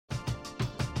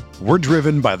We're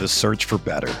driven by the search for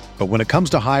better. But when it comes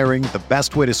to hiring, the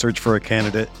best way to search for a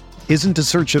candidate isn't to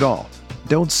search at all.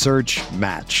 Don't search,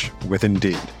 match with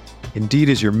Indeed. Indeed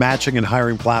is your matching and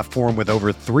hiring platform with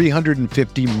over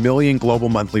 350 million global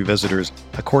monthly visitors,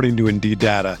 according to Indeed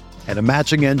data, and a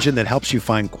matching engine that helps you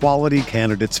find quality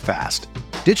candidates fast.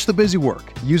 Ditch the busy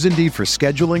work. Use Indeed for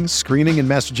scheduling, screening, and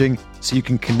messaging so you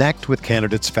can connect with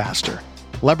candidates faster.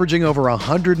 Leveraging over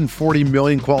 140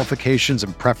 million qualifications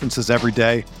and preferences every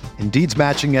day, Indeed's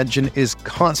matching engine is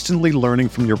constantly learning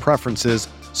from your preferences,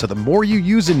 so the more you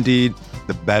use Indeed,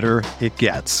 the better it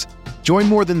gets. Join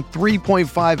more than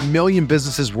 3.5 million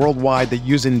businesses worldwide that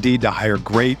use Indeed to hire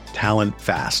great talent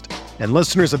fast. And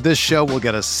listeners of this show will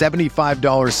get a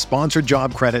 $75 sponsored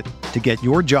job credit to get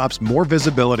your jobs more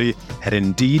visibility at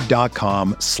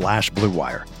Indeed.com/Blue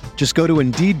Wire. Just go to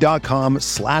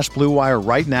Indeed.com/Blue Wire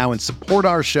right now and support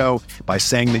our show by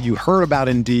saying that you heard about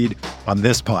Indeed on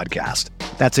this podcast.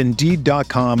 That's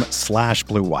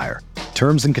Indeed.com/Blue Wire.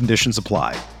 Terms and conditions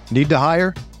apply. Need to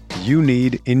hire? You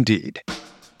need Indeed.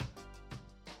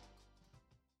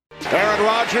 Aaron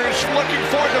Rodgers looking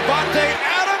for Devontae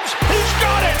Adams. He's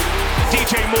got it.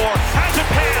 DJ Moore has a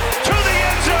pass to the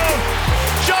end zone.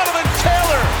 Jonathan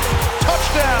Taylor,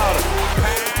 touchdown.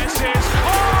 Pass is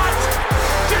caught.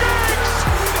 Diggs,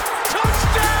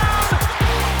 touchdown.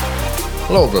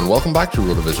 Hello everyone, welcome back to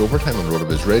RotoViz Overtime on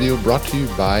RotoViz Radio, brought to you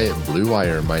by Blue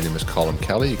Wire. My name is Colin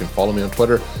Kelly. You can follow me on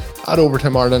Twitter at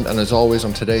Overtime Ireland, and as always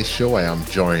on today's show I am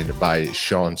joined by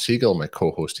Sean Siegel, my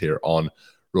co-host here on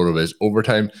RotoViz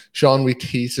Overtime. Sean, we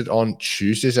teased it on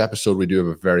Tuesday's episode. We do have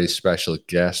a very special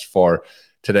guest for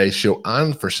today's show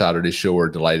and for Saturday's show. We're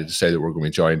delighted to say that we're going to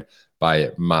be joined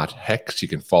by Matt Hicks. You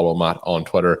can follow Matt on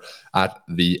Twitter at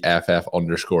the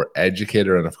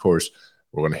FF_educator. And of course,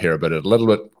 we're going to hear about it a little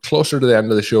bit closer to the end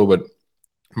of the show, but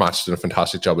Matt's done a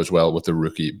fantastic job as well with the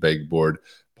Rookie Big Board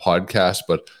podcast.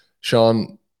 But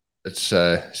Sean, it's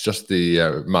just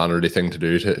the mannerly thing to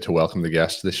do to welcome the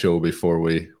guest to the show before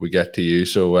we get to you.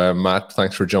 So, Matt,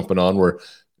 thanks for jumping on. We're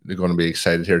going to be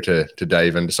excited here to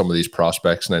dive into some of these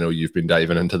prospects, and I know you've been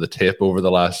diving into the tape over the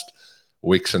last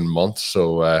weeks and months,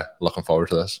 so looking forward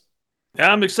to this.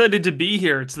 Yeah, I'm excited to be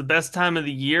here. It's the best time of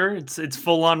the year. It's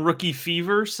full-on rookie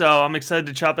fever, so I'm excited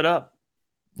to chop it up.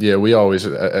 Yeah, we always,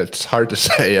 it's hard to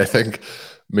say. I think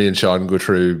me and Sean go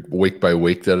through week by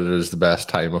week that it is the best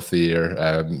time of the year.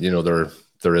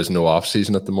 There is no off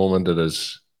season at the moment. It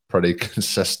is pretty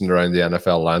consistent around the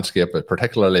NFL landscape, but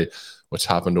particularly what's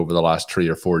happened over the last 3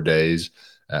 or 4 days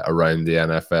around the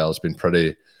NFL has been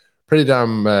pretty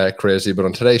damn crazy. But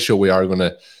on today's show, we are going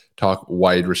to talk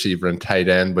wide receiver and tight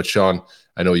end. But Sean,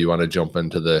 I know you want to jump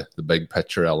into the big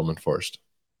picture element first.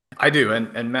 I do,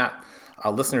 and Matt,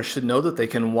 listeners should know that they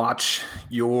can watch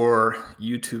your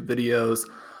YouTube videos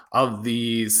of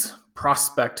these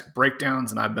prospect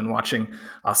breakdowns, and I've been watching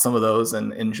some of those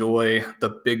and enjoy the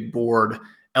big board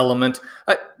element.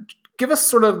 Give us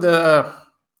sort of the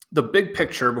big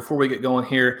picture before we get going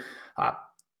here.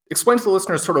 Explain to the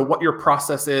listeners sort of what your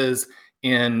process is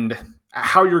and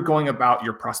how you're going about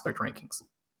your prospect rankings.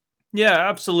 Yeah,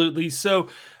 absolutely. So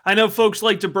I know folks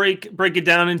like to break it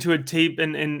down into a tape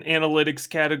and analytics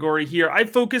category here. I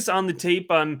focus on the tape.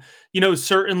 I'm,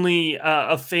 certainly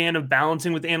a fan of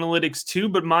balancing with analytics too,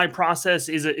 but my process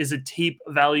is a tape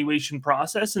evaluation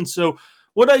process. And so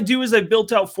what I do is I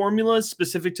built out formulas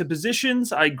specific to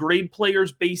positions. I grade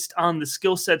players based on the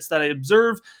skill sets that I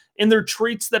observe and their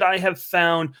traits that I have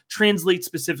found translate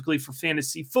specifically for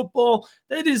fantasy football.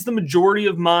 That is the majority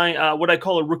of my what I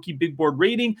call a rookie big board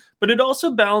rating, but it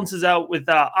also balances out with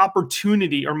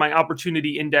opportunity, or my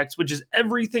opportunity index, which is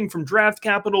everything from draft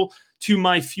capital to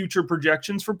my future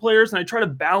projections for players. And I try to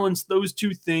balance those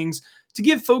two things to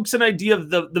give folks an idea of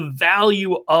the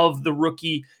value of the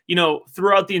rookie,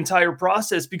 throughout the entire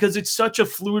process, because it's such a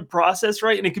fluid process,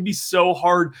 right? And it can be so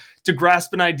hard to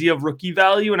grasp an idea of rookie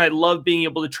value. And I love being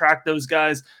able to track those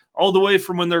guys all the way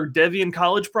from when they're Devian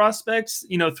college prospects,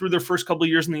 through their first couple of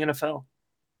years in the NFL.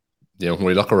 When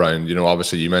we look around,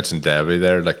 obviously you mentioned Devy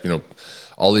there,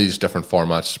 all these different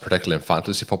formats, particularly in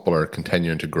fantasy football, are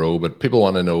continuing to grow, but people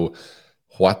want to know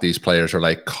what these players are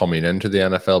like coming into the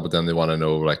NFL, but then they want to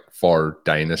know, for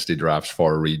dynasty drafts,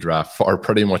 for redraft, for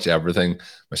pretty much everything.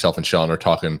 Myself and Sean are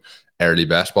talking early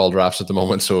best ball drafts at the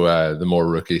moment, so the more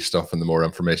rookie stuff and the more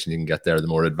information you can get there, the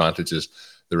more advantages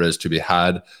there is to be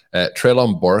had.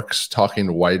 Treylon Burks,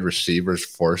 talking wide receivers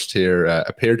first here,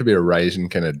 appeared to be a rising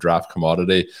kind of draft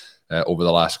commodity over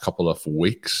the last couple of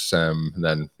weeks, and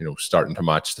then starting to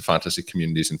match the fantasy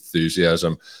community's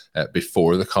enthusiasm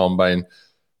before the combine.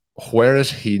 Where is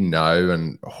he now,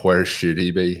 and where should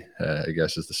he be? I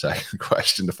guess is the second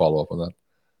question to follow up on that.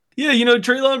 Yeah,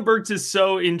 Treylon Burks is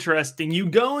so interesting. You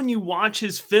go and you watch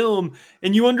his film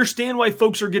and you understand why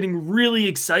folks are getting really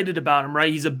excited about him,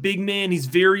 right? He's a big man. He's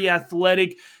very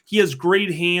athletic. He has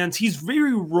great hands. He's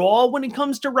very raw when it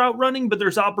comes to route running, but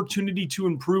there's opportunity to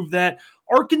improve that.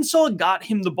 Arkansas got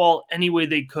him the ball any way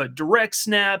they could. Direct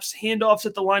snaps, handoffs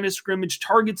at the line of scrimmage,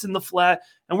 targets in the flat.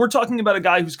 And we're talking about a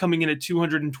guy who's coming in at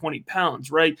 220 pounds,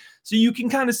 right? So you can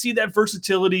kind of see that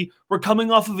versatility. We're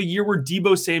coming off of a year where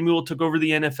Deebo Samuel took over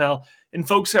the NFL, and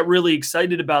folks got really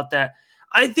excited about that.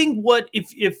 I think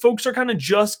if folks are kind of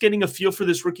just getting a feel for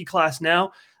this rookie class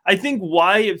now, I think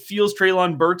why it feels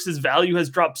Treylon Burks' value has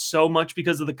dropped so much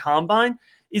because of the combine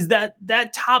is that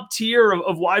top tier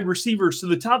of wide receivers. So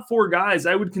the top four guys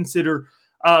I would consider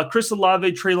Chris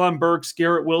Olave, Treylon Burks,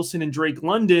 Garrett Wilson, and Drake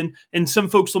London. And some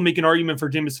folks will make an argument for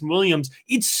Jameson Williams.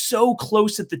 It's so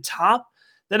close at the top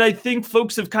that I think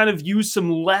folks have kind of used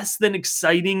some less than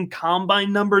exciting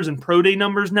combine numbers and pro day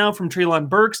numbers now from Treylon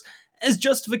Burks as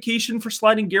justification for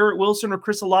sliding Garrett Wilson or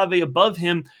Chris Olave above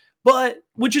him, but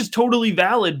which is totally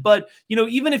valid. But,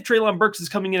 even if Treylon Burks is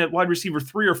coming in at wide receiver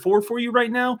 3 or 4 for you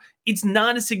right now, it's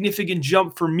not a significant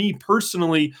jump for me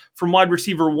personally from wide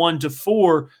receiver 1 to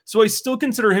 4. So I still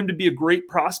consider him to be a great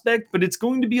prospect, but it's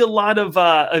going to be a lot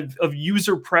of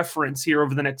user preference here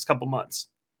over the next couple months.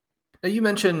 Now, you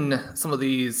mentioned some of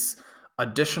these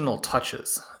additional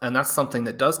touches, and that's something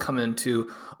that does come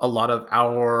into a lot of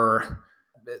our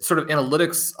sort of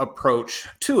analytics approach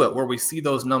to it, where we see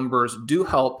those numbers do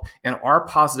help and are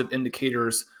positive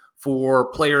indicators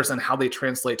for players and how they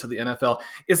translate to the NFL.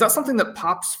 Is that something that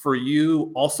pops for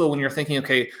you also when you're thinking,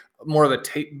 okay, more of a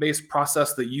tape-based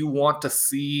process that you want to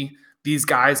see these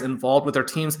guys involved with their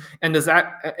teams? And does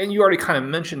that, and you already kind of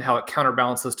mentioned how it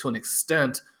counterbalances to an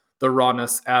extent the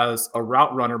rawness as a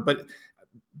route runner, but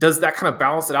does that kind of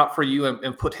balance it out for you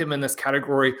and put him in this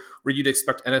category where you'd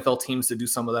expect NFL teams to do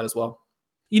some of that as well?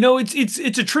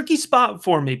 It's a tricky spot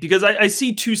for me because I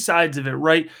see two sides of it,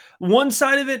 right? One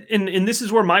side of it, and this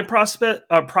is where my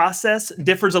process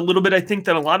differs a little bit, I think,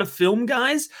 than a lot of film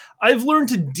guys. I've learned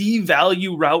to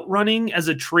devalue route running as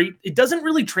a trait. It doesn't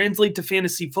really translate to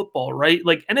fantasy football, right?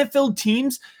 Like NFL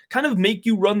teams kind of make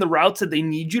you run the routes that they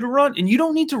need you to run, and you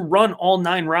don't need to run all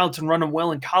 9 routes and run them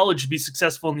well in college to be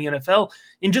successful in the NFL.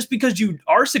 And just because you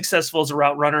are successful as a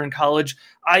route runner in college,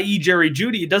 i.e. Jerry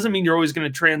Jeudy, it doesn't mean you're always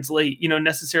going to translate,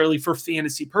 necessarily for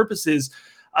fantasy purposes.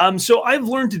 So I've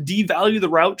learned to devalue the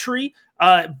route tree,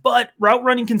 but route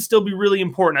running can still be really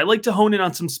important. I like to hone in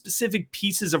on some specific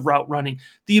pieces of route running.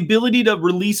 The ability to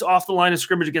release off the line of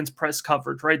scrimmage against press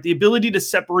coverage, right? The ability to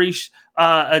separate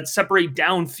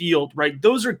downfield, right?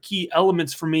 Those are key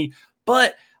elements for me.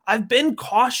 But I've been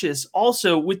cautious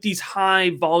also with these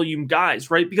high volume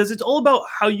guys, right? Because it's all about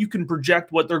how you can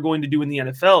project what they're going to do in the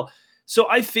NFL. So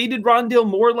I faded Rondale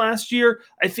Moore last year.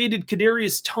 I faded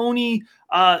Kadarius Toney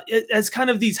as kind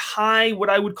of these high, what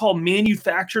I would call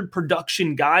manufactured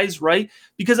production guys, right?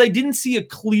 Because I didn't see a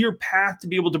clear path to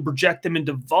be able to project them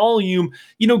into volume,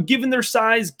 given their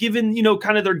size, given,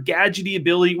 kind of their gadgety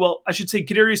ability. Well, I should say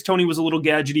Kadarius Toney was a little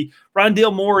gadgety.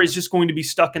 Rondale Moore is just going to be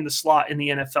stuck in the slot in the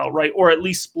NFL, right? Or at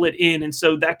least split in. And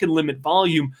so that can limit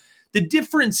volume. The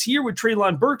difference here with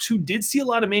Treylon Burks, who did see a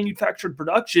lot of manufactured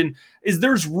production, is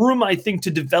there's room, I think, to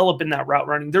develop in that route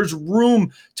running. There's room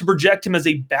to project him as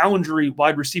a boundary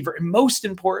wide receiver. And most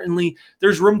importantly,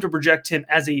 there's room to project him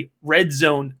as a red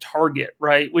zone target,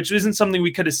 right? Which isn't something we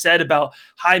could have said about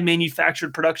high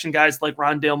manufactured production guys like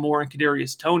Rondale Moore and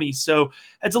Kadarius Toney. So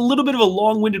it's a little bit of a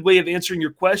long-winded way of answering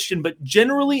your question, but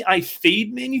generally I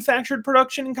fade manufactured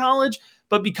production in college.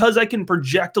 But because I can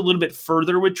project a little bit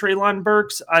further with Treylon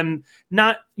Burks, I'm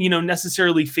not,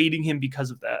 necessarily fading him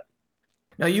because of that.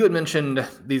 Now, you had mentioned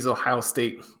these Ohio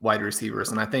State wide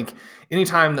receivers, and I think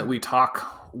anytime that we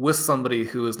talk with somebody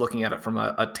who is looking at it from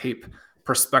a tape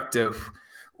perspective,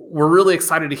 we're really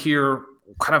excited to hear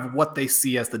kind of what they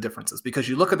see as the differences. Because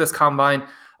you look at this combine,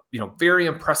 very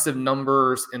impressive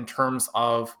numbers in terms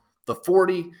of the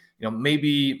 40,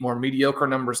 maybe more mediocre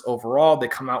numbers overall. They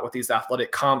come out with these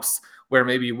athletic comps where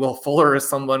maybe Will Fuller is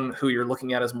someone who you're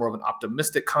looking at as more of an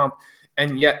optimistic comp.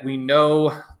 And yet we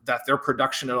know that their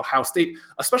production at Ohio State,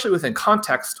 especially within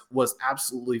context, was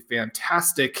absolutely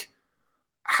fantastic.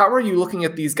 How are you looking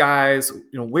at these guys?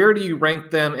 Where do you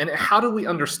rank them? And how do we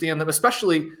understand them,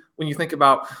 especially when you think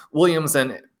about Williams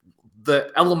and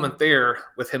the element there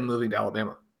with him moving to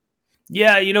Alabama?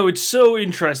 Yeah, it's so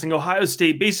interesting. Ohio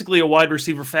State, basically a wide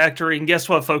receiver factory, and guess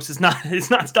what, folks? It's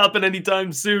not stopping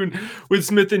anytime soon with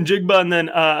Smith and Jigba, and then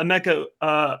Emeka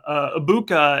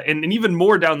Ibuka, and even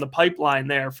more down the pipeline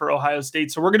there for Ohio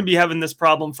State. So we're going to be having this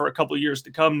problem for a couple of years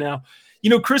to come now.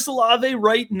 Chris Olave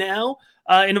right now,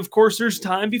 and of course, there's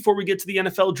time before we get to the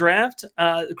NFL draft.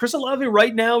 Chris Olave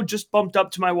right now just bumped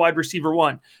up to my wide receiver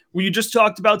 1. We just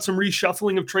talked about some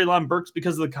reshuffling of Treylon Burks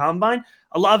because of the combine.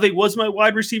 Olave was my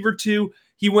wide receiver 2.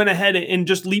 He went ahead and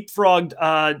just leapfrogged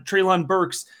Treylon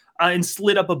Burks and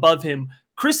slid up above him.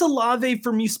 Chris Olave,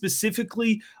 for me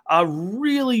specifically,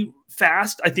 really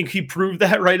fast. I think he proved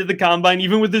that right at the combine,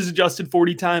 even with his adjusted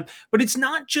 40 time. But it's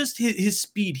not just his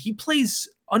speed. He plays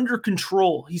under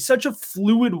control. He's such a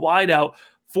fluid wideout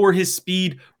for his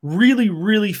speed. Really,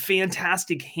 really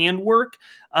fantastic handwork.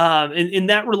 And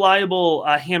that reliable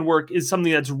handwork is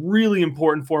something that's really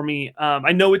important for me.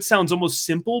 I know it sounds almost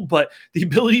simple, but the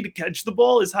ability to catch the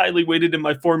ball is highly weighted in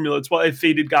my formula. It's why I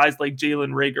faded guys like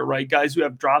Jalen Reagor, right? Guys who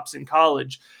have drops in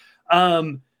college.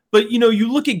 But, you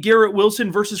look at Garrett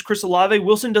Wilson versus Chris Olave.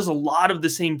 Wilson does a lot of the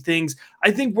same things. I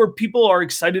think where people are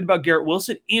excited about Garrett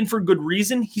Wilson, and for good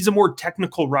reason, he's a more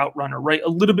technical route runner, right? A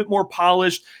little bit more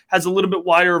polished, has a little bit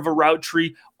wider of a route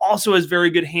tree, also has very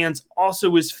good hands,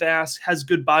 also is fast, has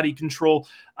good body control.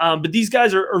 But these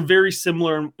guys are very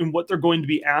similar in what they're going to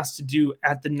be asked to do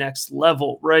at the next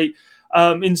level, right?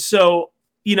 And so,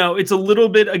 it's a little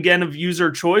bit, again, of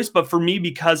user choice, but for me,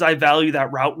 because I value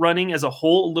that route running as a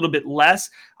whole a little bit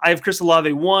less, I have Chris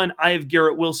Olave 1, I have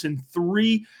Garrett Wilson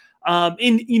 3.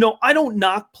 I don't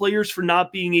knock players for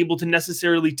not being able to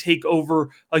necessarily take over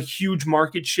a huge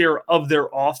market share of their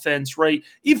offense, right?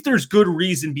 If there's good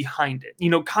reason behind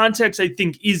it. Context, I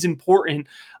think, is important.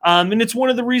 And it's one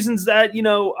of the reasons that,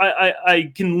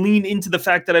 I can lean into the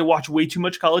fact that I watch way too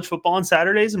much college football on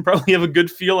Saturdays and probably have a good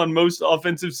feel on most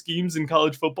offensive schemes in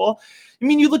college football.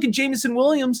 You look at Jameson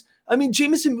Williams.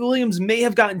 Jameson Williams may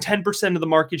have gotten 10% of the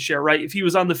market share, right? If he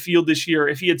was on the field this year,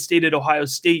 if he had stayed at Ohio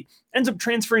State, ends up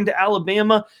transferring to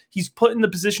Alabama. He's put in the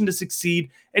position to succeed,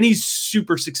 and he's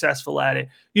super successful at it.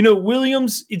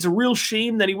 Williams, it's a real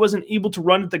shame that he wasn't able to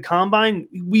run at the combine.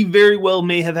 We very well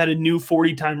may have had a new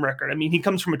 40-time record. He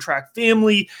comes from a track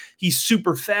family. He's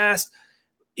super fast,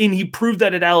 and he proved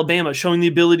that at Alabama, showing the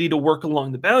ability to work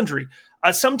along the boundary.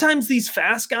 Sometimes these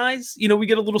fast guys, we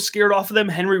get a little scared off of them,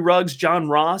 Henry Ruggs, John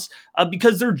Ross,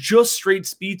 because they're just straight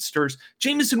speedsters.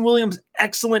 Jameson Williams,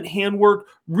 excellent handwork,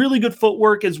 really good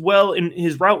footwork as well in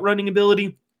his route running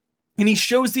ability. And he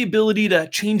shows the ability to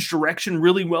change direction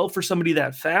really well for somebody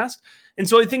that fast. And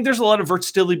so I think there's a lot of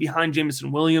versatility behind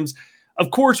Jameson Williams. Of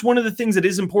course, one of the things that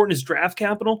is important is draft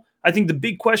capital. I think the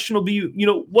big question will be,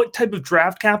 what type of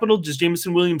draft capital does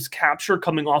Jameson Williams capture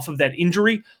coming off of that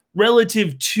injury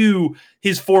relative to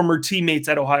his former teammates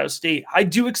at Ohio State? I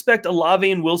do expect Olave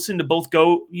and Wilson to both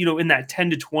go, in that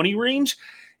 10 to 20 range.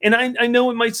 And I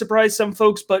know it might surprise some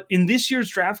folks, but in this year's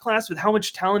draft class, with how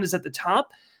much talent is at the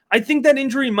top, I think that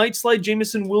injury might slide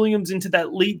Jameson Williams into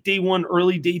that late day 1,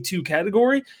 early day 2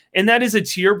 category. And that is a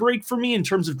tier break for me in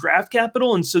terms of draft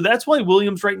capital. And so that's why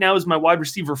Williams right now is my wide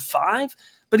receiver 5.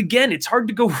 But again, it's hard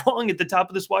to go wrong at the top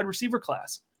of this wide receiver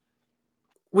class.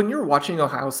 When you're watching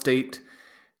Ohio State,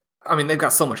 they've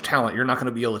got so much talent. You're not going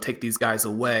to be able to take these guys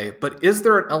away. But is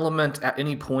there an element at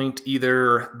any point,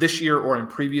 either this year or in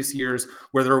previous years,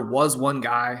 where there was one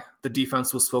guy the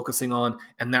defense was focusing on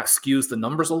and that skews the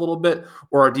numbers a little bit?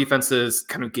 Or are defenses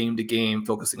kind of game to game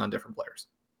focusing on different players?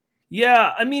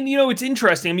 Yeah, it's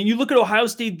interesting. You look at Ohio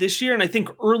State this year, and I think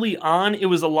early on it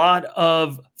was a lot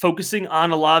of focusing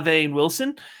on Olave and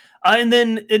Wilson. And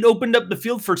then it opened up the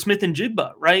field for Smith and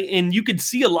Jigba, right? And you could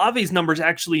see Olave's numbers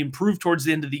actually improve towards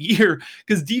the end of the year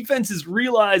because defenses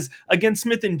realized against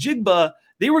Smith and Jigba,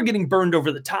 they were getting burned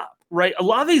over the top, right?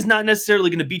 Olave is not necessarily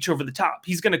going to beat you over the top.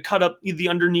 He's going to cut up the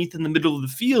underneath in the middle of the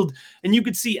field. And you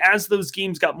could see as those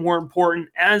games got more important,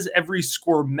 as every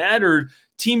score mattered,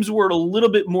 teams were a little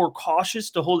bit more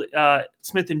cautious to hold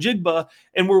Smith and Jigba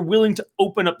and were willing to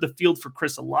open up the field for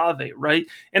Chris Olave, right?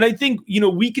 And I think,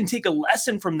 we can take a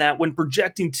lesson from that when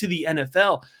projecting to the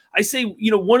NFL. I say,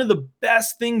 one of the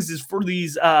best things is for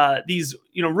these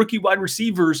rookie wide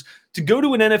receivers to go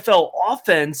to an NFL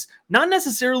offense. Not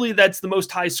necessarily that's the most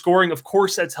high scoring. Of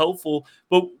course, that's helpful,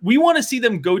 but we want to see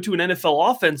them go to an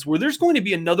NFL offense where there's going to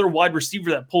be another wide receiver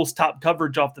that pulls top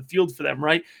coverage off the field for them,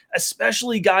 right?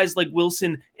 Especially guys like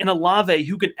Wilson and Olave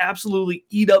who can absolutely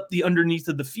eat up the underneath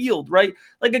of the field, right?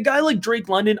 Like a guy like Drake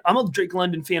London. I'm a Drake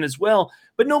London fan as well,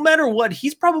 but no matter what,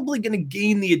 he's probably going to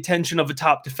gain the attention of a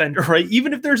top defender, right?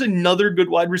 Even if there's another good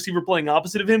wide receiver playing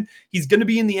opposite of him, he's going to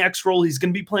be in the X role. He's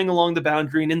going to be playing along the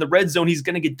boundary, and in the red zone, he's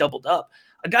going to get doubled up.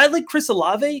 A guy like Chris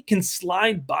Olave can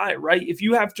slide by, right? If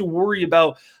you have to worry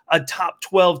about a top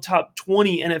 12, top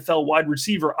 20 NFL wide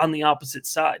receiver on the opposite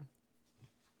side.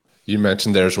 You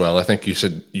mentioned there as well, I think you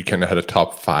said you kind of had a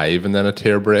top 5 and then a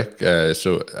tier break.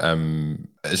 So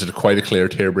Is it quite a clear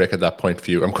tier break at that point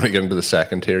for you? I'm going to get into the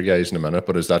second tier guys in a minute,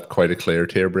 but is that quite a clear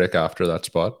tier break after that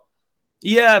spot?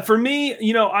 Yeah, for me,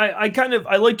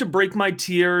 I like to break my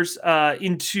tiers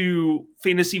into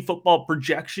fantasy football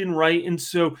projection, right? And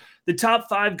so the top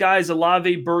 5 guys,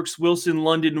 Olave, Burks, Wilson,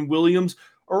 London, and Williams,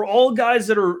 are all guys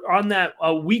that are on that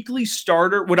weekly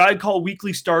starter, what I call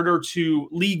weekly starter to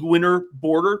league winner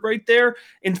border right there.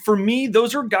 And for me,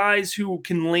 those are guys who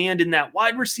can land in that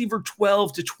wide receiver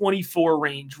 12 to 24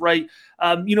 range, right?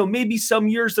 Maybe some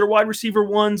years they're wide receiver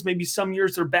 1s, maybe some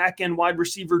years they're back end wide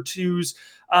receiver 2s.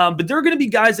 But they're going to be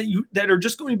guys that are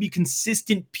just going to be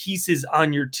consistent pieces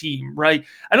on your team, right?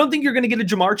 I don't think you're going to get a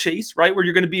Jamar Chase, right, where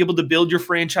you're going to be able to build your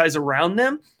franchise around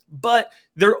them, but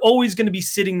they're always going to be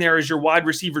sitting there as your wide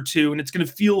receiver 2, and it's going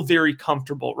to feel very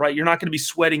comfortable, right? You're not going to be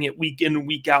sweating it week in and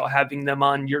week out having them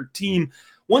on your team.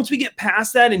 Once we get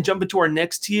past that and jump into our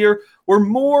next tier, we're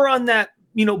more on that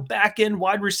back end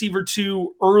wide receiver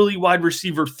 2, early wide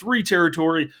receiver 3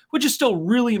 territory, which is still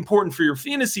really important for your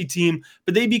fantasy team,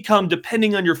 but they become,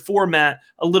 depending on your format,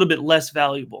 a little bit less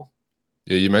valuable.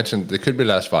 Yeah, you mentioned they could be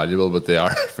less valuable, but they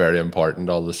are very important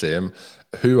all the same.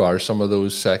 Who are some of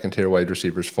those second tier wide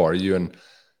receivers for you? And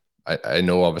I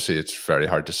know obviously it's very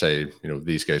hard to say,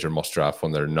 these guys are must draft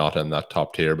when they're not in that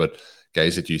top tier, but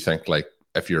guys that you think, like,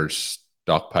 if you're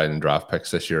stockpiling draft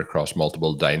picks this year across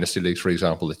multiple dynasty leagues, for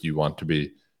example, that you want to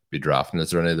be drafting, is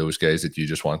there any of those guys that you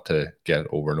just want to get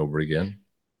over and over again?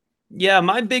 Yeah,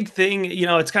 my big thing,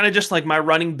 it's kind of just like my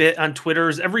running bit on Twitter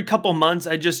is every couple months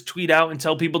I just tweet out and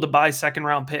tell people to buy second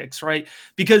round picks, right?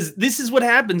 Because this is what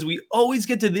happens. We always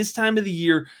get to this time of the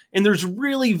year and there's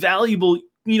really valuable,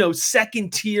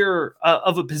 second tier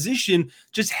of a position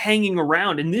just hanging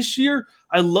around. And this year,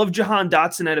 I love Jahan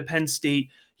Dotson out of Penn State.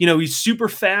 He's super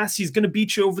fast. He's going to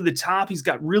beat you over the top. He's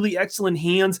got really excellent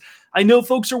hands. I know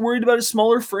folks are worried about a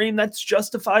smaller frame. That's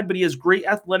justified, but he has great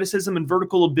athleticism and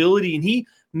vertical ability, and he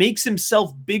makes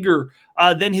himself bigger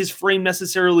than his frame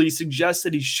necessarily suggests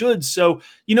that he should. So,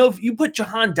 if you put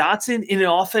Jahan Dotson in an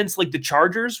offense like the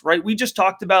Chargers, right? We just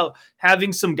talked about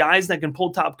having some guys that can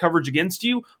pull top coverage against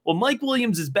you. Well, Mike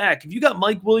Williams is back. If you got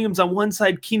Mike Williams on one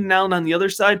side, Keenan Allen on the other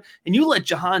side, and you let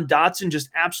Jahan Dotson just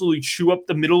absolutely chew up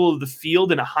the middle of the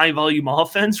field in a high volume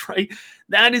offense, right?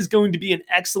 That is going to be an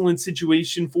excellent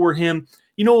situation for him.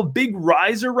 A big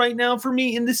riser right now for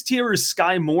me in this tier is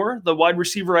Sky Moore, the wide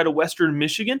receiver out of Western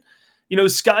Michigan.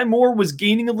 Sky Moore was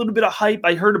gaining a little bit of hype.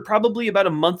 I heard probably about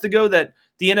a month ago that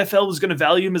the NFL was going to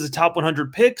value him as a top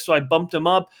 100 pick, so I bumped him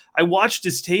up. I watched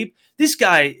his tape. This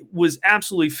guy was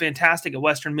absolutely fantastic at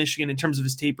Western Michigan in terms of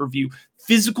his tape review.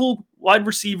 Physical wide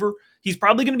receiver. He's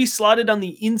probably going to be slotted on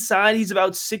the inside. He's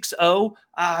about 6'0".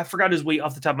 I forgot his weight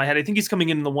off the top of my head. I think he's coming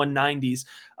in the 190s.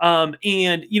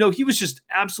 He was just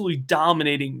absolutely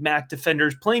dominating MAC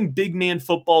defenders, playing big man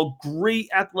football, great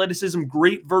athleticism,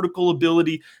 great vertical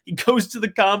ability. He goes to the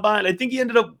combine. I think he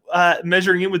ended up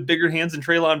measuring in with bigger hands than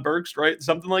Treylon Burks, right?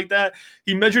 Something like that.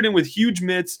 He measured in with huge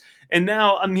mitts. And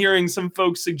now I'm hearing some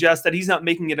folks suggest that he's not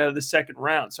making it out of the second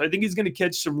round. So I think he's going to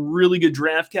catch some really good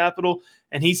draft capital,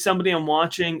 and he's somebody I'm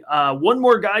watching. One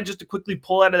more guy just to quickly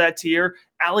pull out of that tier,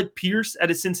 Alec Pierce out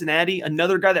of Cincinnati,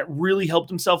 another guy that really helped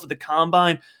himself at the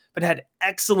combine, but had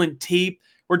excellent tape.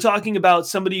 We're talking about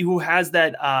somebody who has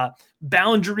that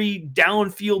boundary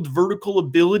downfield vertical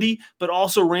ability, but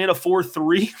also ran a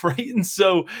 4.3, right? And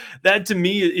so that to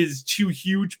me is two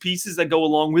huge pieces that go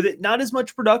along with it. Not as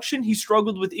much production. He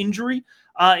struggled with injury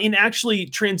in actually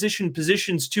transition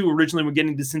positions too, originally when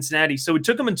getting to Cincinnati. So it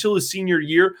took him until his senior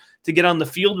year to get on the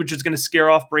field, which is going to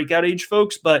scare off breakout age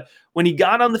folks. But when he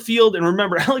got on the field, and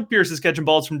remember, Alec Pierce is catching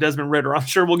balls from Desmond Ridder. I'm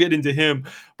sure we'll get into him,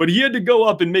 but he had to go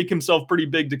up and make himself pretty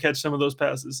big to catch some of those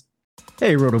passes.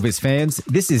 Hey, RotoViz fans,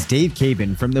 this is Dave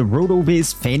Cabin from the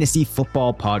RotoViz Fantasy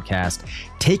Football Podcast,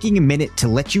 taking a minute to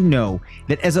let you know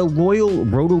that as a loyal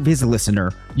RotoViz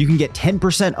listener, you can get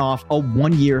 10% off a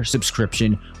one-year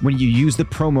subscription when you use the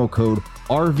promo code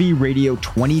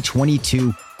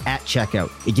RVRadio2022 at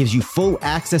checkout. It gives you full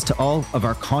access to all of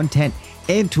our content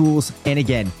and tools, and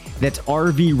again, that's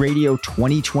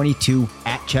RVRadio2022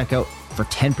 at checkout for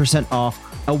 10%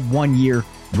 off a one-year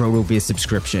RotoViz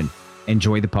subscription.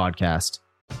 Enjoy the podcast.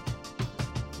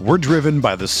 We're driven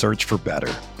by the search for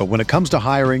better. But when it comes to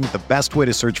hiring, the best way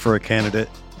to search for a candidate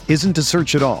isn't to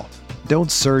search at all.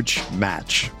 Don't search,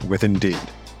 match with Indeed.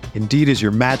 Indeed is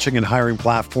your matching and hiring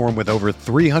platform with over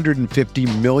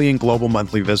 350 million global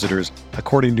monthly visitors,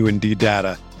 according to Indeed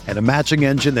data, and a matching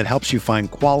engine that helps you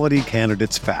find quality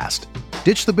candidates fast.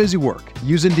 Ditch the busy work.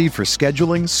 Use Indeed for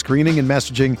scheduling, screening, and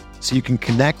messaging so you can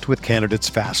connect with candidates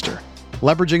faster.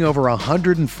 Leveraging over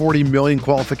 140 million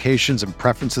qualifications and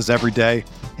preferences every day,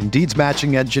 Indeed's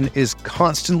matching engine is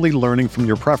constantly learning from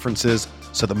your preferences,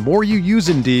 so the more you use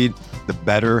Indeed, the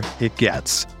better it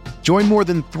gets. Join more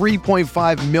than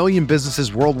 3.5 million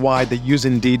businesses worldwide that use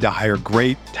Indeed to hire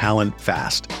great talent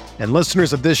fast. And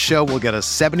listeners of this show will get a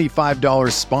 $75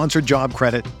 sponsored job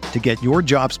credit to get your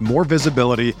jobs more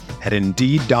visibility at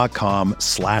Indeed.com/Blue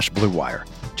Wire.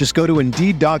 Just go to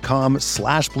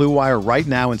Indeed.com/Blue Wire right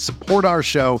now and support our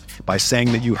show by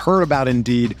saying that you heard about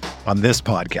Indeed on this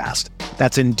podcast.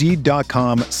 That's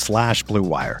Indeed.com/Blue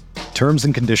Wire. Terms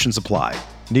and conditions apply.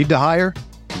 Need to hire?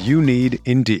 You need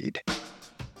Indeed.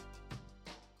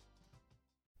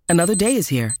 Another day is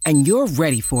here, and you're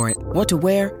ready for it. What to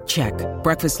wear? Check.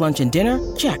 Breakfast, lunch, and dinner?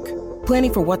 Check.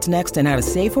 Planning for what's next and how to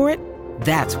save for it?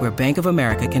 That's where Bank of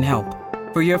America can help.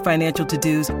 For your financial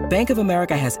to-dos, Bank of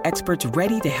America has experts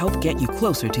ready to help get you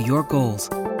closer to your goals.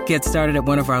 Get started at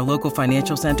one of our local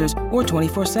financial centers or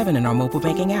 24/7 in our mobile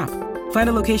banking app. Find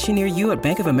a location near you at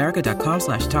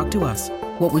bankofamerica.com/talktous.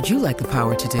 What would you like the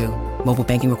power to do? Mobile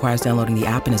banking requires downloading the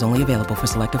app and is only available for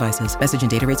select devices. Message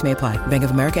and data rates may apply. Bank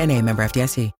of America NA, member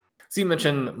FDIC. So you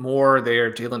mentioned more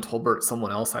there, Jalen Tolbert,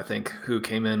 someone else, I think, who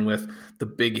came in with the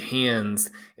big hands.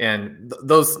 And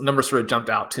those numbers sort of jumped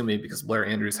out to me because Blair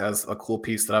Andrews has a cool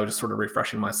piece that I was just sort of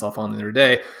refreshing myself on the other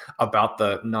day about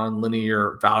the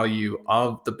nonlinear value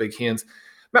of the big hands.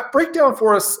 Matt, break down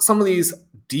for us some of these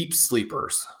deep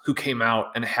sleepers who came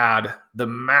out and had the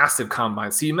massive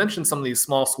combines. So you mentioned some of these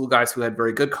small school guys who had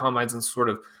very good combines and sort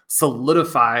of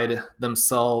solidified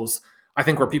themselves, I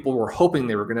think, where people were hoping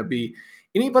they were going to be.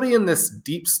 Anybody in this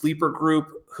deep sleeper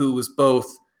group who was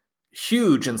both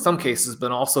huge in some cases, but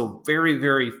also very,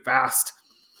 very fast?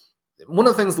 One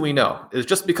of the things that we know is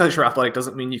just because you're athletic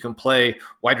doesn't mean you can play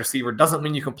wide receiver, doesn't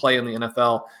mean you can play in the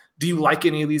NFL. Do you like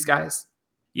any of these guys?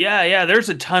 Yeah, there's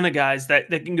a ton of guys that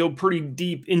can go pretty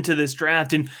deep into this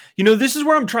draft. And, this is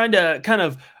where I'm trying to kind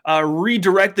of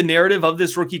redirect the narrative of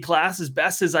this rookie class as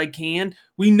best as I can.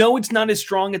 We know it's not as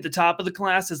strong at the top of the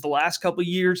class as the last couple of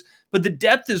years, but the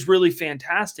depth is really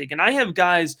fantastic. And I have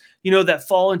guys, that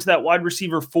fall into that wide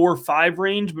receiver 4-5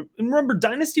 range. But remember,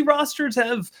 dynasty rosters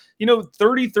have,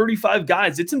 30, 35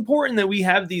 guys. It's important that we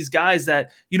have these guys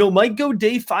that, might go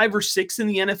day 5 or 6 in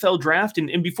the NFL draft.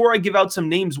 And before I give out some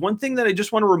names, one thing that I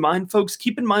just want to remind folks,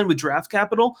 keep in mind with draft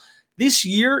capital, this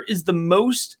year is the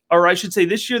most, or I should say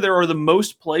this year, there are the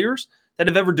most players that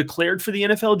have ever declared for the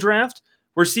NFL draft.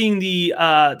 We're seeing the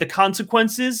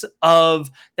consequences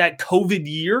of that COVID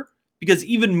year, because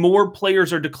even more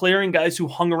players are declaring, guys who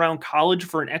hung around college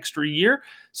for an extra year.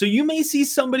 So you may see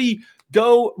somebody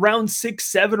go round 6,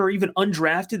 7, or even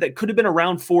undrafted that could have been a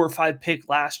round 4 or 5 pick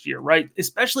last year, right?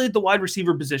 Especially at the wide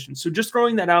receiver position. So just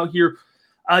throwing that out here.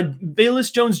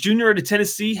 Velus Jones Jr. out of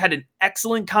Tennessee had an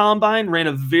excellent combine, ran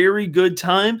a very good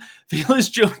time. Velus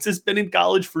Jones has been in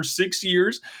college for 6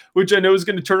 years, which I know is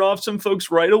going to turn off some folks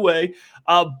right away.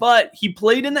 But he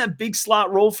played in that big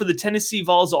slot role for the Tennessee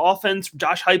Vols offense.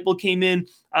 Josh Heupel came in,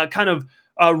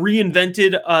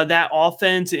 reinvented that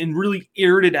offense and really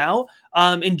aired it out.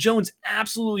 And Jones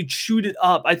absolutely chewed it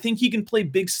up. I think he can play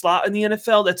big slot in the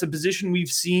NFL. That's a position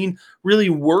we've seen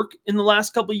really work in the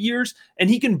last couple of years, and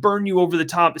he can burn you over the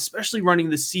top, especially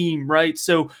running the seam, right?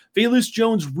 So Velus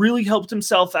Jones really helped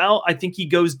himself out. I think he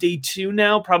goes day 2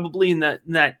 now, probably in that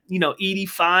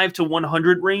 85 to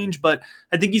 100 range, but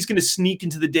I think he's going to sneak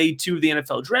into the day 2 of the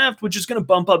NFL draft, which is going to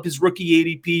bump up his rookie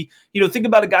ADP. Think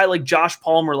about a guy like Josh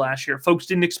Palmer last year. Folks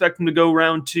didn't expect him to go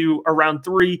round 2 or round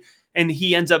 3. And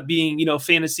he ends up being,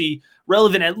 fantasy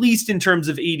relevant, at least in terms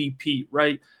of ADP,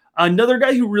 right? Another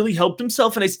guy who really helped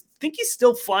himself, and I think he's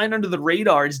still flying under the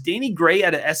radar, is Danny Gray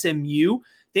out of SMU.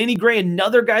 Danny Gray,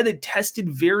 another guy that tested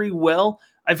very well.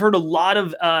 I've heard a lot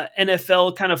of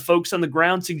NFL kind of folks on the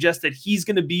ground suggest that he's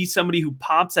going to be somebody who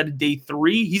pops at a day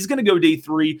 3. He's going to go day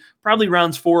 3, probably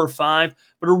rounds 4 or 5,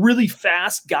 but a really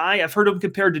fast guy. I've heard him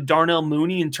compared to Darnell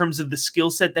Mooney in terms of the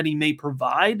skill set that he may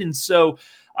provide. And so,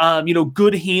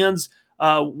 good hands,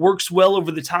 works well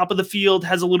over the top of the field,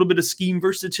 has a little bit of scheme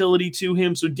versatility to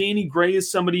him. So Danny Gray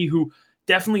is somebody who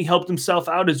definitely helped himself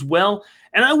out as well.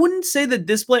 And I wouldn't say that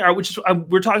this player,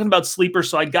 we're talking about sleeper,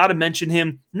 so I got to mention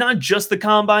him, not just the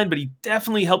combine, but he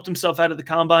definitely helped himself out of the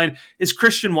combine, is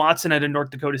Christian Watson out of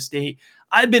North Dakota State.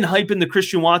 I've been hyping the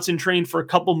Christian Watson train for a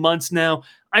couple months now.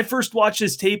 I first watched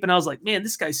his tape and I was like, man,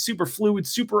 this guy's super fluid,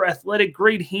 super athletic,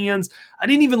 great hands. I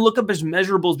didn't even look up his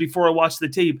measurables before I watched the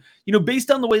tape. Based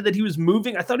on the way that he was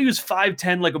moving, I thought he was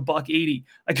 5'10", like a $180.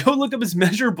 I go look up his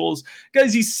measurables.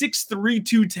 Guys, he's 6'3",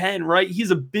 210, right?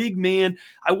 He's a big man.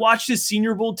 I watched his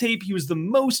Senior Bowl tape. He was the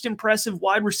most impressive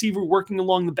wide receiver working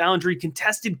along the boundary,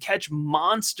 contested catch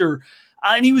monster.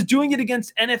 And he was doing it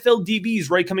against NFL DBs,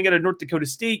 right? Coming out of North Dakota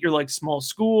State, you're like, small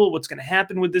school, what's going to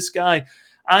happen with this guy?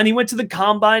 And he went to the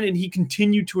combine and he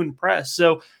continued to impress.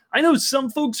 So I know some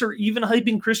folks are even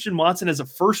hyping Christian Watson as a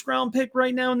first-round pick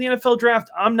right now in the NFL draft.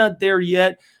 I'm not there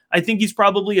yet. I think he's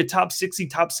probably a top 60,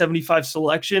 top 75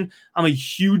 selection. I'm a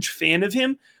huge fan of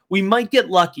him. We might get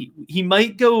lucky. He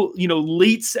might go,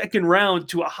 late second round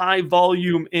to a high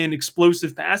volume and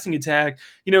explosive passing attack.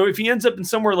 If he ends up in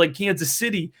somewhere like Kansas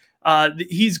City,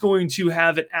 he's going to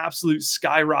have an absolute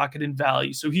skyrocket in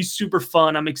value. So he's super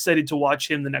fun. I'm excited to watch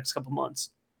him the next couple months.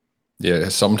 Yeah,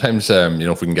 sometimes,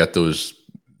 if we can get those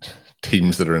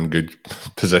teams that are in good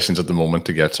positions at the moment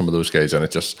to get some of those guys, and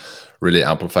it just really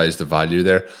amplifies the value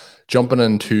there. Jumping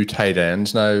into tight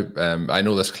ends now, I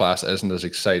know this class isn't as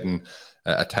exciting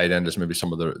a tight end as maybe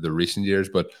some of the recent years,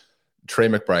 but Trey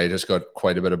McBride has got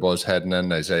quite a bit of buzz heading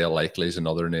in. Isaiah Likely is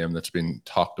another name that's been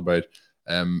talked about.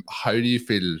 How do you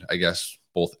feel, I guess,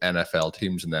 both NFL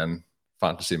teams and then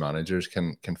fantasy managers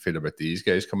can feel about these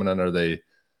guys coming in?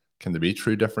 Can they be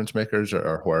true difference makers,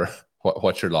 or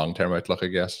what's your long-term outlook, I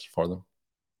guess, for them?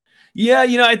 Yeah,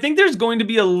 I think there's going to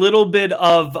be a little bit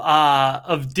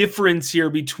of difference here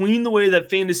between the way that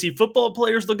fantasy football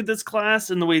players look at this class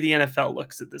and the way the NFL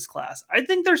looks at this class. I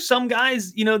think there's some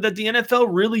guys, that the NFL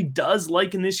really does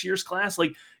like in this year's class.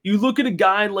 Like, you look at a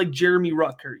guy like Jeremy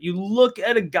Rucker, you look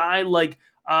at a guy like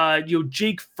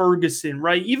Jake Ferguson,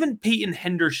 right? Even Peyton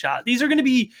Hendershot. These are going to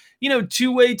be,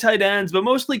 two-way tight ends, but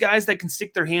mostly guys that can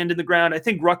stick their hand in the ground. I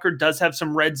think Rucker does have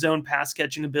some red zone pass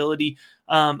catching ability.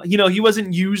 He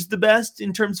wasn't used the best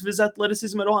in terms of his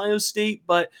athleticism at Ohio State,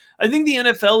 but I think the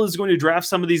NFL is going to draft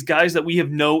some of these guys that we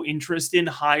have no interest in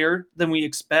higher than we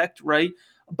expect, right?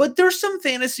 But there's some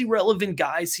fantasy relevant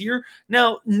guys here.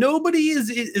 Now, nobody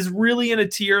is really in a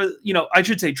tier, I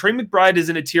should say Trey McBride is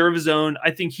in a tier of his own. I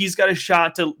think he's got a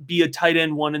shot to be a tight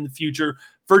end one in the future.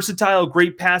 Versatile,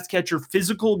 great pass catcher,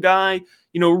 physical guy,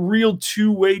 real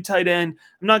two-way tight end.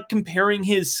 I'm not comparing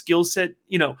his skill set,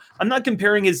 I'm not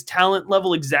comparing his talent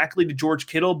level exactly to George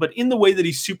Kittle, but in the way that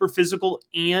he's super physical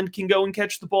and can go and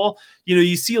catch the ball,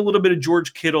 you see a little bit of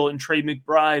George Kittle and Trey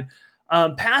McBride.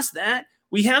 Past that,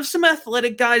 we have some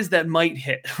athletic guys that might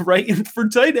hit, right? And for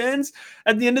tight ends,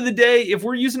 at the end of the day, if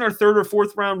we're using our third or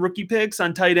fourth round rookie picks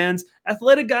on tight ends,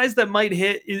 athletic guys that might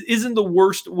hit isn't the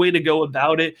worst way to go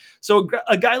about it. So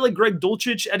a guy like Greg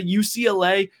Dulcich at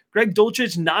UCLA, Greg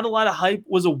Dulcich, not a lot of hype,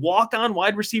 was a walk-on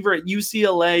wide receiver at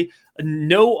UCLA,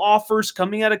 no offers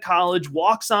coming out of college,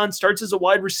 walks on, starts as a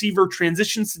wide receiver,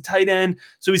 transitions to tight end.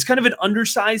 So he's kind of an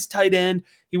undersized tight end.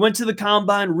 He went to the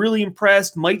combine, really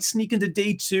impressed, might sneak into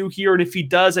day 2 here. And if he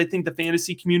does, I think the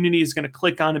fantasy community is going to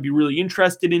click on and be really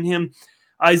interested in him.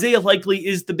 Isaiah Likely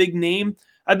is the big name.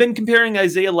 I've been comparing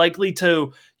Isaiah Likely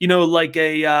to, like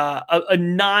a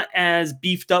not as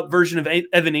beefed up version of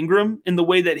Evan Ingram in the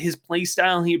way that his play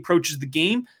style and he approaches the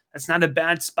game. That's not a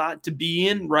bad spot to be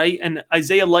in, right? And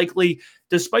Isaiah Likely,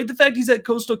 despite the fact he's at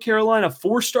Coastal Carolina,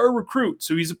 4-star recruit.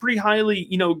 So he's a pretty highly,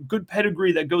 good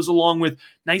pedigree that goes along with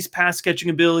nice pass catching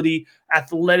ability,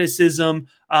 athleticism,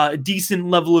 a decent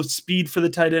level of speed for the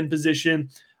tight end position.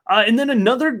 And then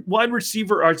another wide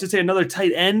receiver, or I should say another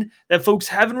tight end that folks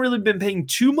haven't really been paying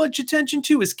too much attention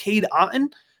to is Cade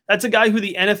Otton. That's a guy who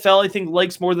the NFL, I think,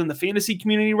 likes more than the fantasy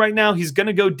community right now. He's going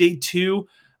to go day 2.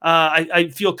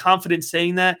 I feel confident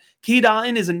saying that. Cade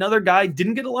Otton is another guy,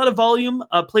 didn't get a lot of volume,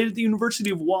 played at the University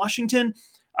of Washington,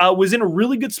 was in a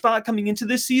really good spot coming into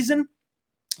this season.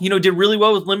 Did really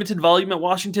well with limited volume at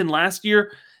Washington last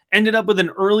year, ended up with an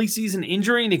early season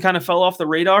injury, and he kind of fell off the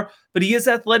radar. But he is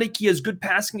athletic, he has good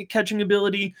passing and catching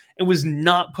ability, and was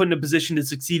not put in a position to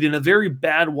succeed in a very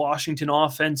bad Washington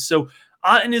offense. So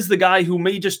Otton is the guy who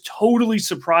may just totally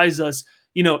surprise us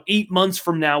 8 months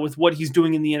from now with what he's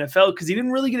doing in the NFL, because he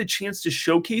didn't really get a chance to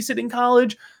showcase it in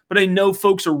college, but I know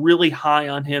folks are really high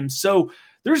on him. So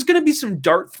there's going to be some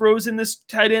dart throws in this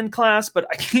tight end class, but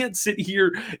I can't sit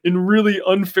here and really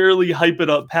unfairly hype it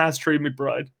up past Trey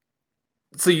McBride.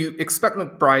 So you expect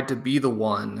McBride to be the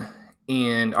one,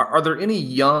 and are there any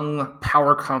young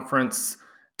power conference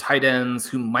tight ends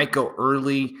who might go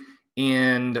early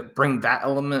and bring that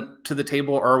element to the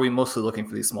table, or are we mostly looking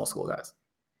for these small school guys?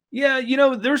 Yeah,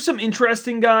 there's some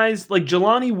interesting guys. Like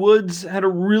Jelani Woods had a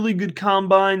really good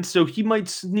combine, so he might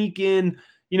sneak in.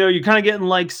 You're kind of getting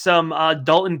like some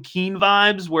Dalton Keene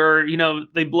vibes where,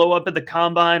 they blow up at the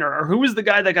combine. Or who was the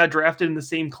guy that got drafted in the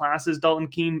same class as Dalton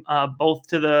Keene, both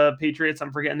to the Patriots?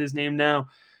 I'm forgetting his name now.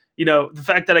 The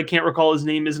fact that I can't recall his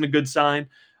name isn't a good sign.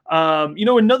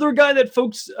 Another guy that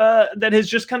folks that has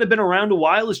just kind of been around a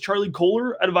while is Charlie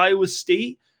Kohler out of Iowa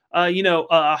State.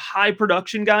 A high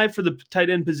production guy for the tight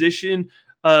end position.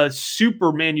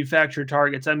 super manufactured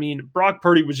targets. I mean, Brock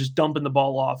Purdy was just dumping the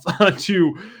ball off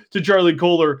to Charlie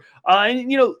Kolar.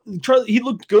 And, Charlie, he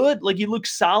looked good. Like, he looked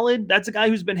solid. That's a guy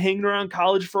who's been hanging around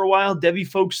college for a while. Devy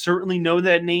folks certainly know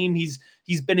that name. He's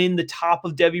been in the top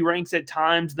of Devy ranks at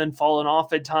times, then fallen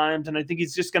off at times. And I think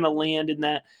he's just going to land in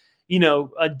that,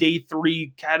 a day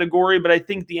 3 category. But I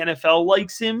think the NFL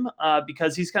likes him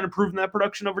because he's kind of proven that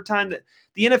production over time. That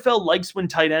the NFL likes when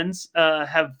tight ends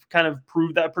have kind of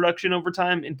proved that production over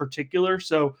time in particular.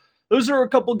 So those are a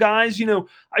couple guys.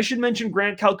 I should mention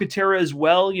Grant Calcaterra as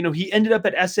well. He ended up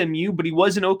at SMU, but he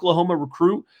was an Oklahoma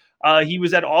recruit. He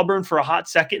was at Auburn for a hot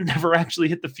second, never actually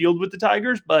hit the field with the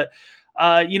Tigers. But,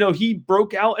 he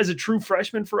broke out as a true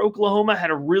freshman for Oklahoma,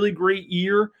 had a really great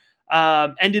year,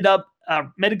 ended up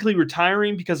medically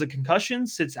retiring because of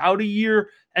concussions, sits out a year,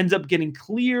 ends up getting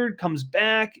cleared, comes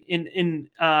back and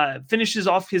finishes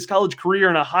off his college career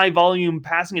in a high volume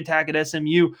passing attack at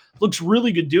SMU. Looks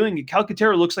really good doing it.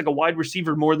 Calcaterra looks like a wide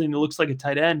receiver more than he looks like a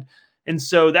tight end. And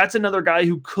so that's another guy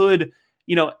who could,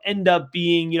 end up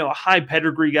being, a high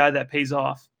pedigree guy that pays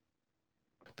off.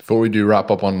 Before we do wrap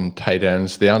up on tight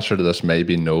ends, the answer to this may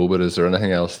be no, but is there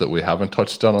anything else that we haven't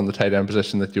touched on the tight end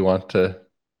position that you want to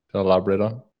elaborate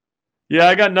on? Yeah,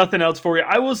 I got nothing else for you.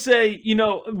 I will say,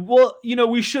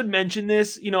 we should mention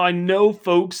this. I know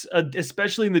folks,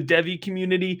 especially in the Devy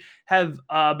community, have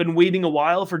been waiting a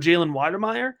while for Jalen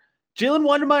Weidermeyer. Jalen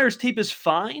Weidermeyer's tape is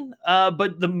fine,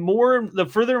 but the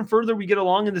further and further we get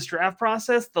along in this draft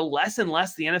process, the less and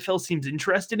less the NFL seems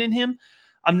interested in him.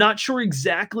 I'm not sure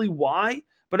exactly why,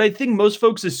 but I think most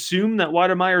folks assume that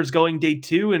Weidermeyer is going day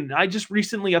 2, and I just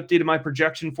recently updated my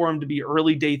projection for him to be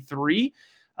early day 3.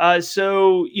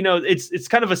 So, it's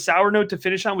kind of a sour note to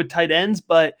finish on with tight ends,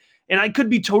 and I could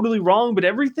be totally wrong, but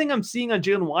everything I'm seeing on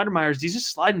Jalen Weidermeyer is he's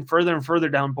just sliding further and further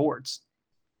down boards.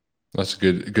 That's a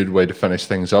good way to finish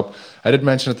things up. I did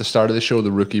mention at the start of the show,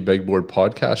 the Rookie Big Board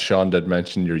podcast. Sean did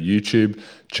mention your YouTube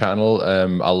channel.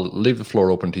 I'll leave the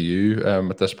floor open to you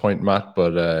at this point, Matt,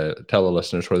 but tell the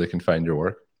listeners where they can find your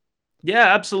work.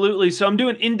 Yeah, absolutely. So I'm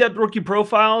doing in-depth rookie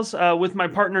profiles with my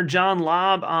partner, John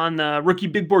Lobb, on the Rookie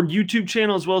Big Board YouTube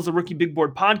channel, as well as the Rookie Big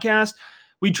Board podcast.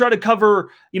 We try to cover,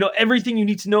 everything you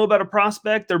need to know about a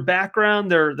prospect, their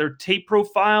background, their tape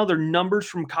profile, their numbers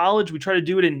from college. We try to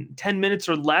do it in 10 minutes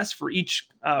or less for each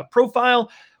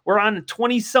profile. We're on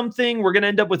 20-something. We're going to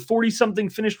end up with 40-something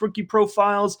finished rookie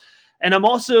profiles. And I'm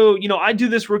also, I do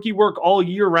this rookie work all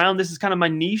year round. This is kind of my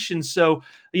niche. And so,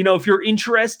 if you're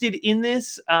interested in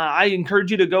this, I encourage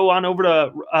you to go on over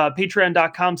to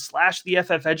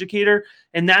patreon.com/theFFeducator.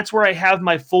 And that's where I have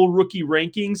my full rookie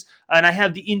rankings. And I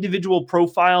have the individual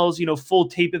profiles, full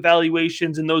tape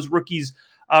evaluations, and those rookies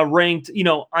ranked,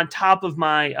 on top of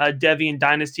my Devy and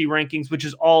Dynasty rankings, which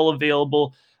is all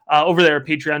available over there at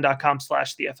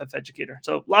patreon.com/theFFeducator.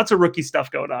 So lots of rookie stuff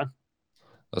going on.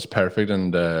 That's perfect.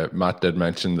 And Matt did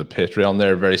mention the Patreon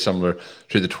there, very similar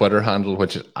to the Twitter handle,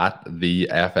 which is at the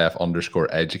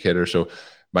FF_educator. So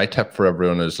my tip for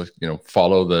everyone is,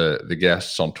 follow the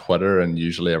guests on Twitter, and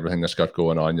usually everything that's got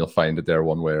going on, you'll find it there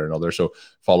one way or another. So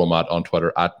follow Matt on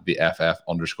Twitter at the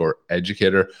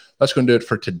FF_educator. That's going to do it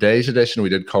for today's edition. We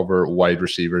did cover wide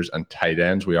receivers and tight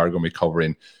ends. We are going to be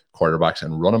covering quarterbacks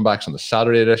and running backs on the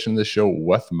Saturday edition of the show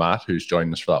with Matt, who's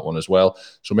joining us for that one as well.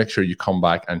 So make sure you come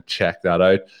back and check that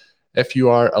out. If you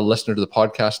are a listener to the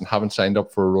podcast and haven't signed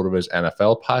up for a RotoViz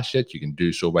NFL Pass yet, you can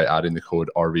do so by adding the code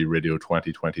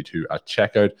RVRadio2022 at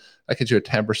checkout. That gets you a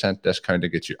 10% discount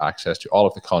and gets you access to all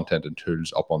of the content and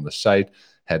tools up on the site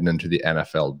heading into the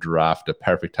NFL draft. A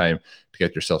perfect time to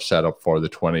get yourself set up for the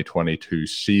 2022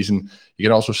 season. You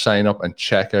can also sign up and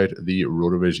check out the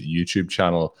RotoViz YouTube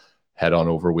channel. Head on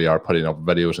over. We are putting up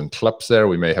videos and clips there.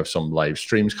 We may have some live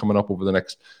streams coming up over the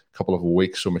next couple of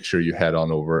weeks, so make sure you head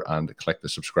on over and click the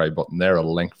subscribe button there. A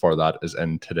link for that is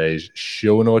in today's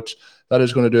show notes. That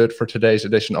is going to do it for today's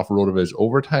edition of RotoViz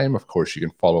Overtime. Of course, you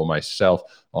can follow myself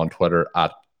on Twitter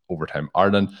at Overtime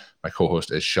Ireland. My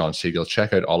co-host is Sean Siegel.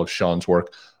 Check out all of Sean's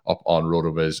work up on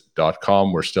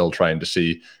rotoviz.com. We're still trying to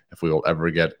see if we will ever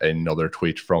get another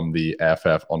tweet from the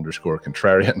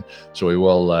FF_contrarian. So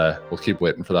we'll keep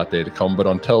waiting for that day to come. But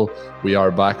until we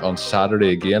are back on Saturday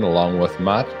again, along with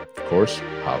Matt, of course,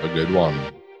 have a good one.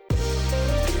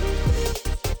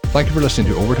 Thank you for listening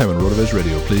to Overtime on RotoViz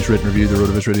Radio. Please rate and review the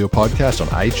RotoViz Radio podcast on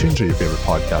iTunes or your favorite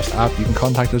podcast app. You can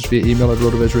contact us via email at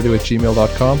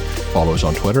rotovizradio@gmail.com. Follow us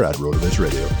on Twitter at RotoViz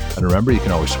Radio. And remember, you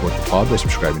can always support the pod by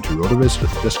subscribing to RotoViz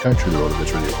with a discount through the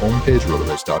RotoViz Radio homepage,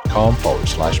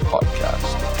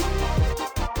 rotoviz.com/podcast.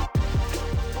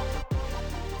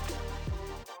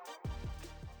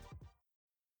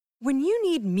 When you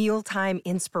need mealtime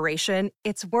inspiration,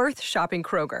 it's worth shopping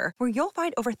Kroger, where you'll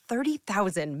find over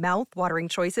 30,000 mouth-watering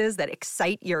choices that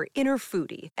excite your inner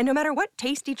foodie. And no matter what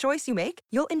tasty choice you make,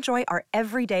 you'll enjoy our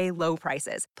everyday low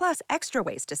prices, plus extra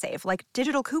ways to save, like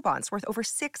digital coupons worth over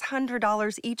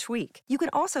 $600 each week. You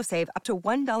can also save up to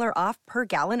 $1 off per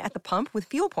gallon at the pump with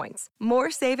fuel points.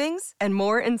 More savings and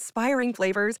more inspiring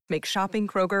flavors make shopping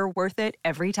Kroger worth it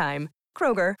every time.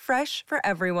 Kroger, fresh for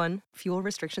everyone. Fuel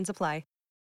restrictions apply.